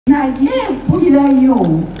naye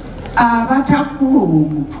mpulirayo abatakula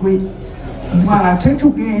omutwe mwate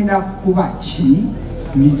tugenda kuba ki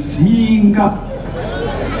mizinga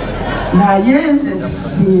naye nze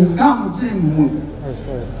singa muze mmwe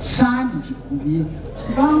sandikikubye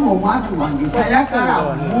kubanga omwami wange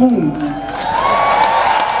tayagala Mungu.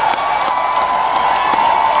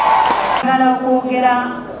 Ngala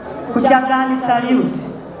okwogera ku Kyagulanyi salute.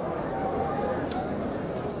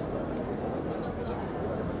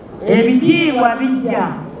 Ebitiibwa bijja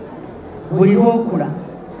buli lwokula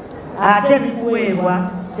ate bikuweebwa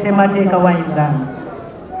ssemateeka wa Uganda.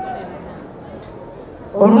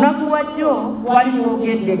 Olunaku lwajjo twali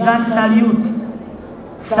twogedde Gun salute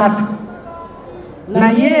 3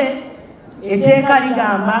 naye etteeka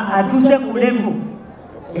ligamba atuuse ku level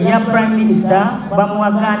eya Prime Minister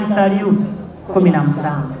bamuwa Gun salute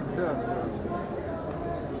 17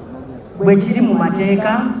 bwe kiri mu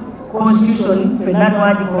mateeka Constitution fenna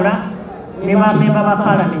twagikola ne bamemba ba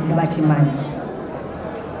Parliament bakimanyi.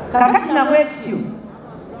 Kakati na bwekityo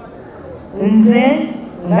nze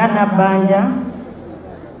nga Nabbanja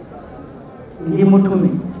ndi mutume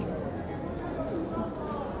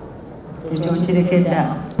ekyo nkirekedde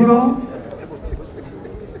awo.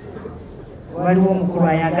 Waliwo omukulu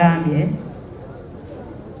ayagambye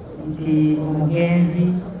nti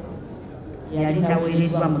omugenzi yali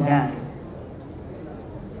taweereddwa mudaali.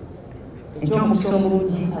 Ekyomukisa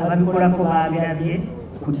omulungi ababikolako babirabye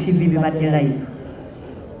ku TV bibadde live.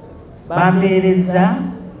 Bampeereza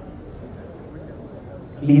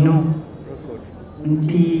bino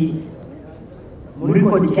nti mu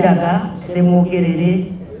rekodi kiraga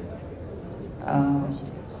Ssemogerere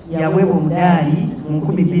yaweebwa omudaali mu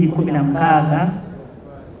 2016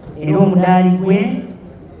 era omudaali gwe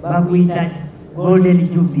baguyita Golden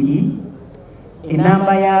Jubilee.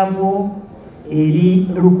 Enamba yaagwo eri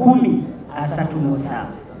 137.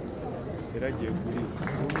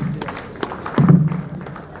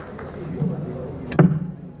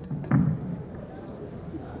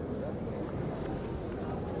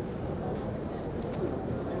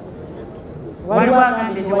 Waliwo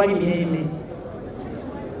agambye tewali mirembe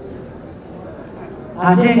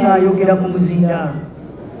ate ng'ayogera ku muzindaalo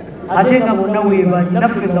ate nga bonna weebali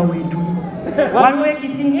naffe nga weetuli. Waliwo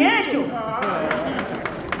ekisinga ekyo.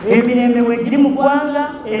 Emirembe wegiri mu ggwanga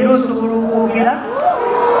era osobola okwogera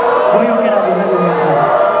oyogera byonna by'oyagala.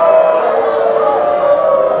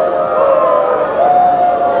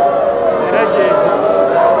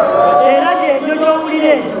 Era gyegyo gy'owulira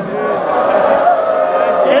ekyo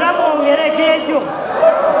era mwongereko ekyo.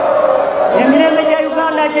 Emirembe gya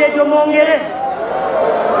Uganda gyegyo mwongere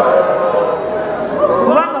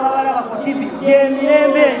kubanga babalaba ku TV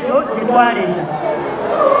gy'emirembe egyo gye twaleeta.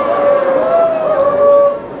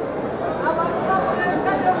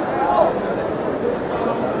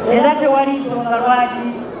 Era tewali nsonga lwaki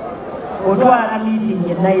otwala meeting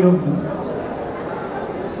e Nairobi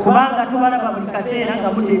kubanga tubalaba buli kaseera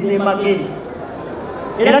nga muteesa emagere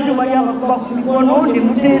era tewali abakuba ku mikono ne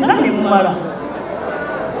muteesa ne mumala.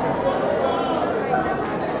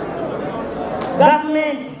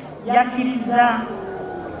 Gavumenti yakkiriza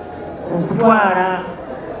okutwala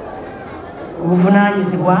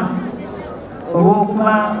obuvunaanyizibwa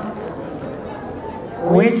olw'okuba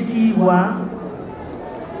ow'ekitiibwa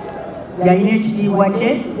yalina ekitiibwa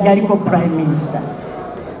kye yaliko Prime Minister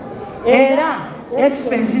era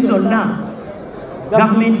expenses zonna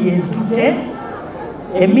gavumenti yezitutte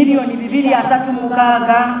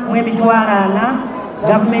 $2,236,400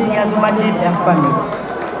 gavumenti yaziwadde edda family.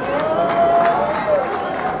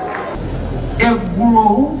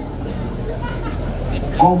 Eggulo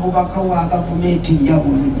omubaka wa gavumenti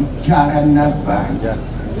Nyamukyala Nabbanja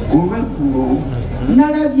olw'eggulo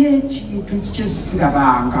nalabye ekintu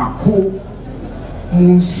kyesirabangako mu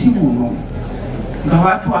nsi muno nga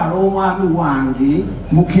batwala omwami wange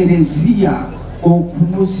mu kereziya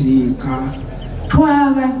okumuziika.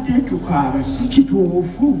 Twabadde tukaaba si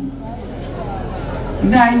kituufu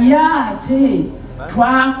naye ate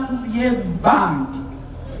twakubye bandi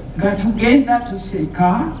nga tugenda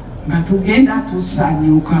tuseka nga tugenda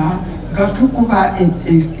tusanyuka nga tukuba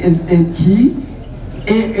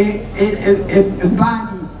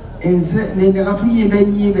bandi nga tuyimba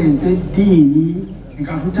ennyimba ez'eddiini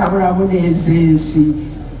nga tutabulamu n'ez'ensi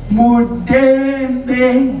mu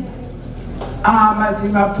ddembe.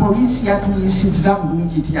 Amazima poliisi yatuyisizza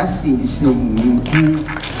bulungi tiyasindise muntu.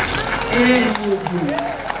 Ebyo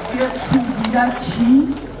byetugira ki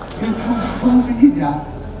byetufuulirira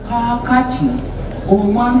kaakati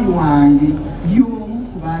omwami wange y'omu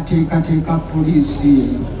ku bateekateeka poliisi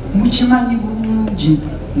mukimanyi bulungi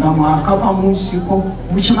nga mwakava mu nsiko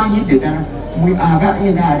mukimanyidde ddala mwe aba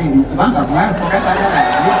NRM kubanga mwakolagana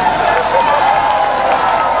naye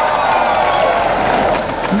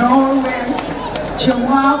n'olwekyo kye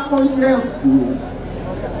mwakoze eggulo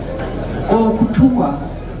okutuwa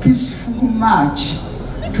peaceful march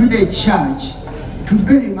to the church to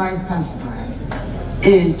bury my husband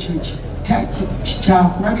ekyo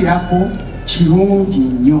kyakulabirako kirungi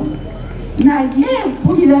nnyo naye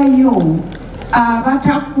mpulirayo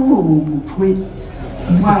abatakula omutwe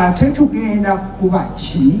mwate tugenda kuba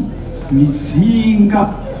ki mizinga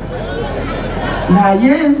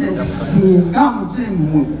naye nze singa muze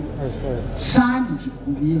mmwe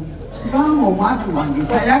sandikikubye kubanga omwami wange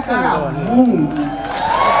tayagala Mungu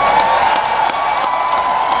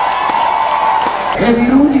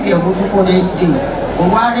ebirungi bye mutukoledde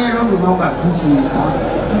olwaleero luno nga tuziika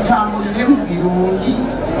tutambulire mu birungi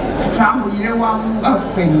tutambulire wamu nga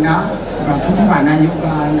ffenna nga tuli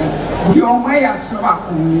bannayuganda buli omu eyasoba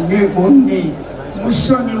ku nne bonna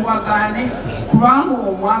musonyiwagane kubanga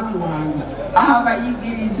omwami wange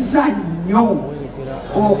abayigiriza nnyo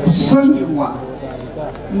okusonyiwa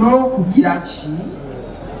n'okugira ki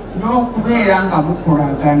n'okubeera nga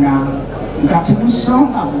mukolagana nga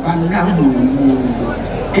temusonga mu bannammwe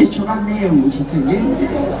ekyo bannaye mukitegedde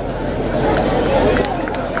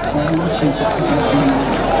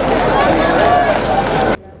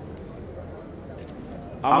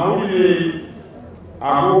amawulire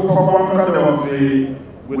ag'okufa kwa mukadde waffe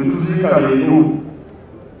gwe tuziika leero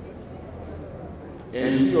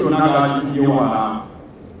ensi yonna gaagitudde wala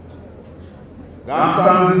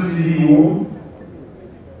gansanze siriiwo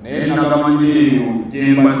naye nagamanyire eyo gye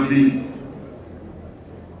mbadde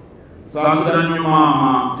nsaasira nnyo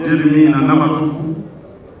maama Jeremina n'amatofu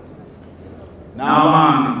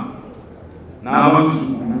n'abaana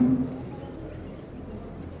n'abazzukulu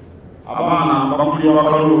abaana bakulirwa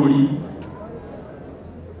bakalooli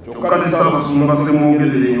kyokka ne Ssaabasumba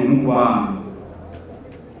Ssemogerere omu ku baana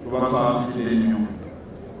tubasaasire nnyo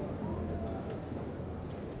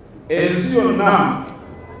ensi yonna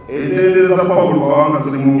etendereza Pawulo Kawanga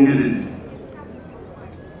Ssemogerere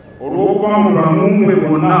olw'okuba mu bulamu bwe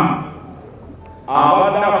bwonna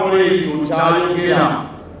abadde akola ekyo kyayogera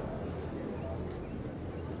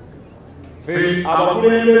ffe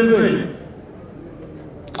abakulembeze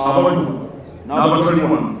abali n'abatali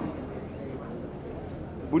wano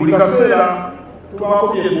buli kaseera tubaako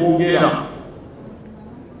bye twogera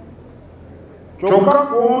kyokka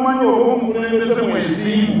kuomanyi oba omukulembeze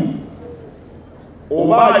mwesimbu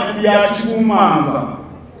oba ali ku byakikuumanza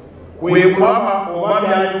kwe kulaba oba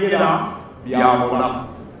byayogera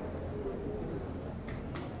byakola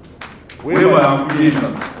weebala kuyenda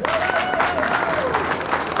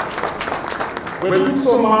bwe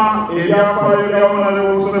tusoma ebyafaayo bya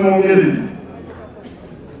Honorable Ssemogerere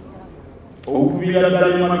okuviira ddala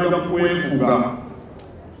emabega mu kwefuga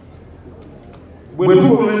bwe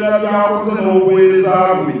tugoberera byakoze n'obuweereza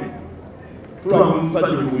bwe tulaba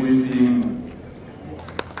omusajja ow'ensimbu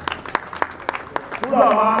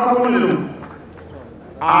tulaba akabonero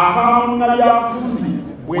aka munnabyabufuzi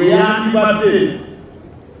bwe yandibadde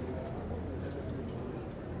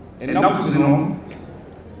ennaku zino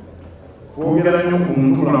twogera nnyo ku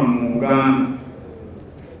ntula mu Uganda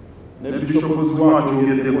ne bishopozi bwatyo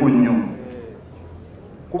ogeddeko nnyo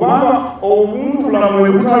kubanga obuntubulamu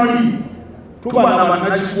bwe butali tuba na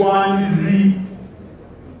bannakigwanyizi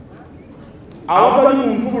awatali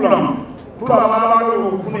muntubulamu tulaba abagala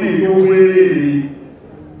okufuna ebyobwereere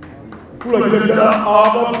tulagira ddala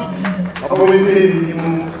ababbi abawedde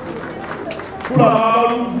emirimu tulaba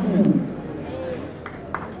abalufu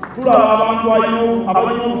tulaba abantu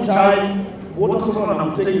abalina obukyayi bwotasobola na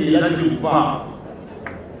kutegeera gye buva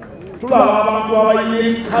tulaba abantu abalina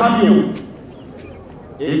ekabyo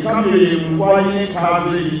ekabyo ye muntu alina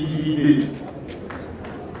enkaazi eyitiridde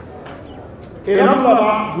era tulaba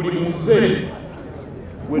buli muze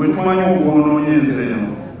bwe tumanyi okwonoonyeza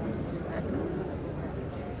eno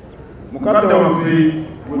mukadde waffe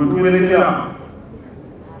bwe tuwerekera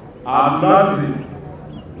atulaze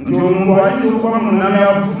nti omuntu ayinza okuba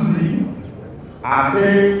munnabyabufuzi ate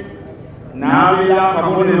n'abeera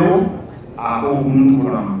akabonero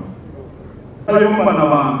ak'obuntubulamu tayomba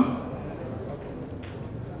n'abantu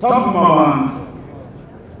tavuma bantu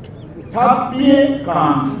tabbye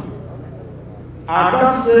kantu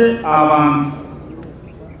agasse abantu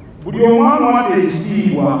buli omwana wadde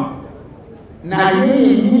ekitiibwa naye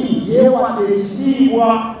yennyini yeewadde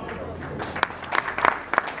ekitiibwa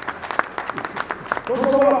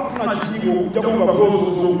tosobola kufuna kitiibwa okujjako nga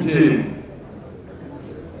gwosoose okujeemu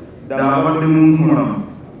ddala abadde muntulamu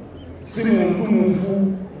si muntu mufu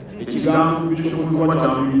ekigambo bishokozibwa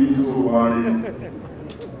kyatuyiriza olwaleero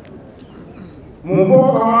mu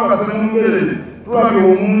Kawanga Ssemogerere tulabye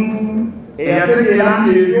omuntu eyategeera nti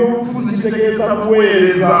ebyobufuzi kitegeeza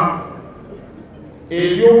kuweereza,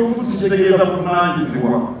 ebyobufuzi kitegeeza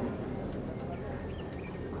buvunaanyizibwa.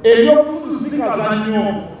 Ebyobufuzi si kazannyo,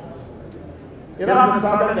 era nze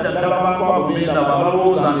saagalira ddala abantu abo bendaba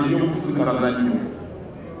balowooza nti ebyobufuzi kazannyo.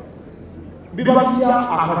 Biba bitya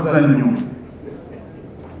akazannyo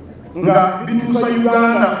nga bituusa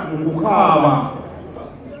Uganda mu kukaaba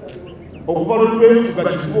okuva lwe twefuga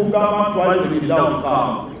kizibu okugamba nti twalemekeddewo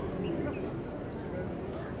okukaaba.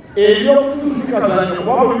 Ebyobufuzi si kazannyo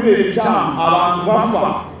kuba bwe biba ebikyamu abantu bafa,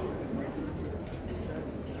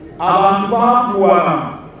 abantu baafuwala,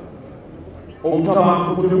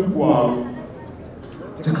 obutabanguko tebuggwaawo,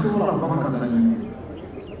 tekasobola kuba kazannyo.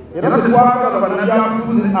 Era tetwagala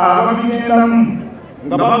bannabyabufuzi ababigendamu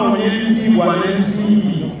nga banoonya ebitiibwa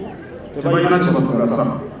n'ensimbi tebalina kye batugasa.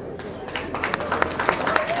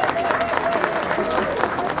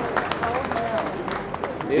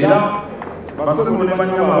 Era basebo ne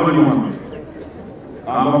banyama abali wano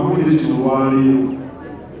ababuulire kino olwaleero,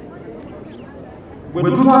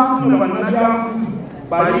 bwe tutaafuna bannabyabufuzi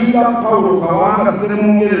balinga Pawulo Kawanga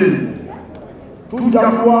Ssemogerere tujja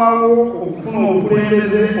kulwawo okufuna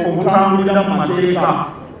obukulembeze obutambulira mu mateeka,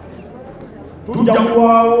 tujja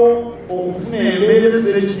kulwawo okufuna embeera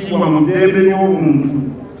ez'ekitiibwa mu ddembe ly'obuntu,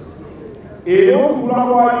 era okukula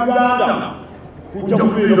kwa Uganda kujja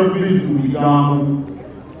kubeera bugezi ku bigambo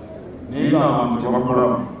naye ng'abantu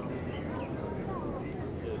tebakola.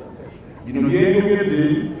 Bino byenjogedde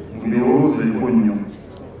mubirowoozeeko nnyo,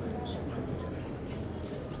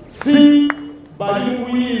 si bali mu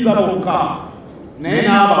buyinza bokka naye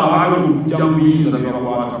n'abo abaagala okujja mu buyinza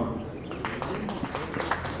tebakwatako.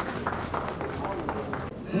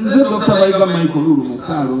 Nze Dr. Bayiga Michael Lulu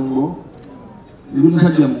Musaalongo ndi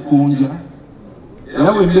musajja mukunja,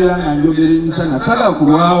 era bwe mbeera nga njogera emisana sala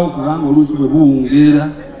kulwawo kubanga oluusi bwe buwungeera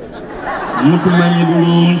mutumanyi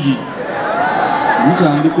bulungi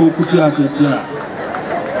mutandika okutyatya,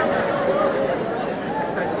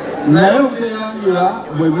 naye obuteyanjula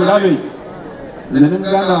bwe bulabe nze ne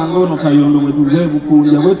muganda wange ono Kayondo bwe tuva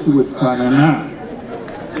ebukunja bwetutu bwe tufaanana,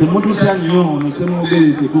 temututya nnyo ono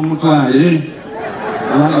Ssemogerere tetumutwale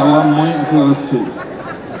kubanga wammwe ate waffe.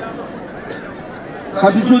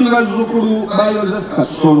 Kati tuli bazzukulu ba Yozefu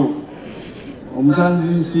Kasolo,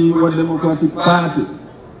 omutanzisi wa Democratic Party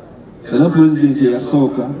era pulezidenti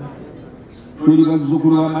eyasooka. Tuli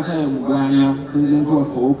bazzukulu ba Matayo Muganya, pulezidenti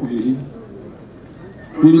waffe owokubiri.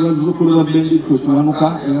 Tuli bazzukulu ba Bendito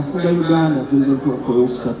Kiwanuka eyafuga Uganda, pulezidenti waffe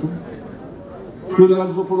owokusatu. Tuli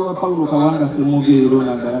bazzukulu ba Pawulo Kawanga Ssemogerere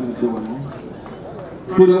ono agalamidde wano.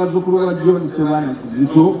 Tuli bazzukulu ba John Ssebaana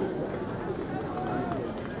Kizito.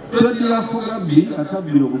 Tweddira Fugabbi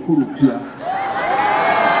atabbira obukulu pya.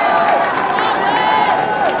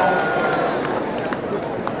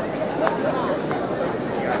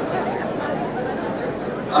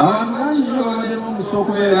 Abantu bangi nnyo babaddemu omukisa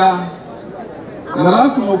okubeera nga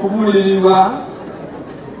bafuna okubuulirirwa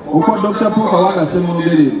okwa Dr. Paul Kawanga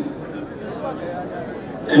Ssemogerere.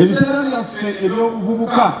 Ebiseera byaffe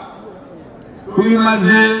eby'obuvubuka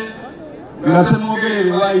tubimaze nga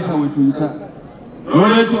Ssemogerere waayita we tuyita.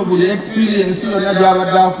 Noleetyo buli experience yonna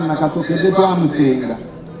gy'abadde afuna kasokedde twamusenga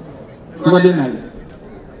tubadde naye.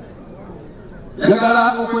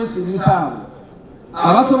 Njagala okwesiimisa abo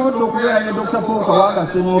abasobodde okubeera ne Dr. Paul Kawanga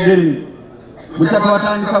Ssemogerere butya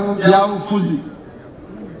twatandika byabufuzi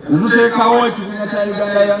ne tuteekawo ekibiina kya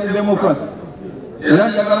Uganda Young Democracy, era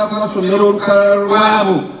njagala kubasomera olukalala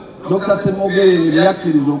lwabo Dr. Ssemogerere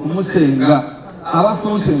byakkiriza okumusenga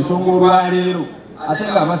abafuuse ensonga olwaleero ate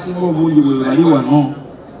ng'abasinga obungi bwe bali wano.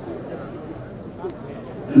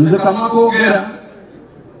 Nze kamwa koogera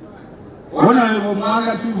Honorable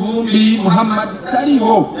Mwanga Kivumbi Muhammad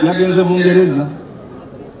taliwo, yagenze Bungereza.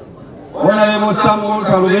 Honorable Samuel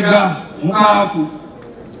Kalubega Mukaaku,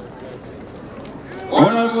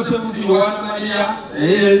 Honorable Sebuti Yohana Maria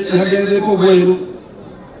yagenzeeko bweru.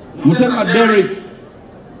 Mutema Derek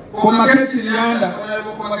Komaketi Lyanda,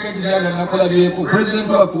 Honorable Komaketi Lyanda nakolabyeko, President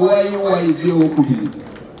waffe waayibye owokubiri.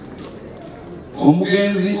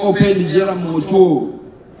 Omugenzi Open Jera Mutuo,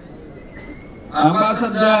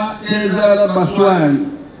 Ambassador Kezaala Baswali,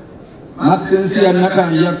 Maxensi ya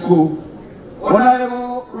Nakanjako,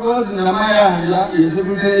 Honorable Rose Namayanja, ye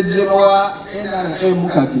Secretary General wa NRM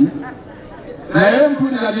kati, naye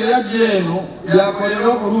mpulira bye yajja eno byakolera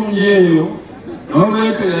obulungi eyo,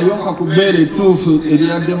 n'olwekyo yayonka ku bbeere ettuufu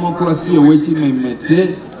erya demokurasi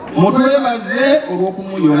ow'ekimemmette. Mutwebaze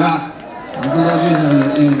olw'okumuyola.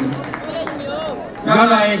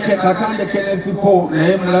 Gana Kakande Kenneth Paul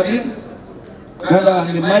naye mulabye ganda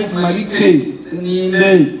wange Mike Marike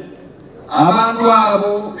Seninde abantu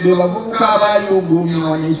abo be bavubuka abayogumya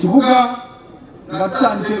wano ekibuga nga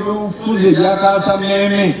tutandika ebyobufuzi ebyakaasa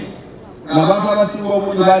mmeeme ng'abantu abasinga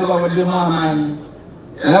obungi baali bawaddemu amaanyi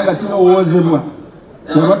era nga kirowoozebwa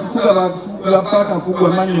kyebatufuga bakutugula paaka kugwa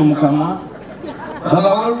mannyo mu kamwa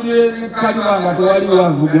babawalulire ne kaliba nga tewaliwo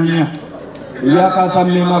avuganya ebyakaasa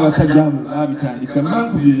mmeeme abasajja abo baabitandika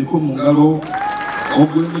mbankubirireko mu ngalo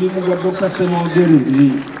ogwo emirimu gwa Dr. Ssemogerere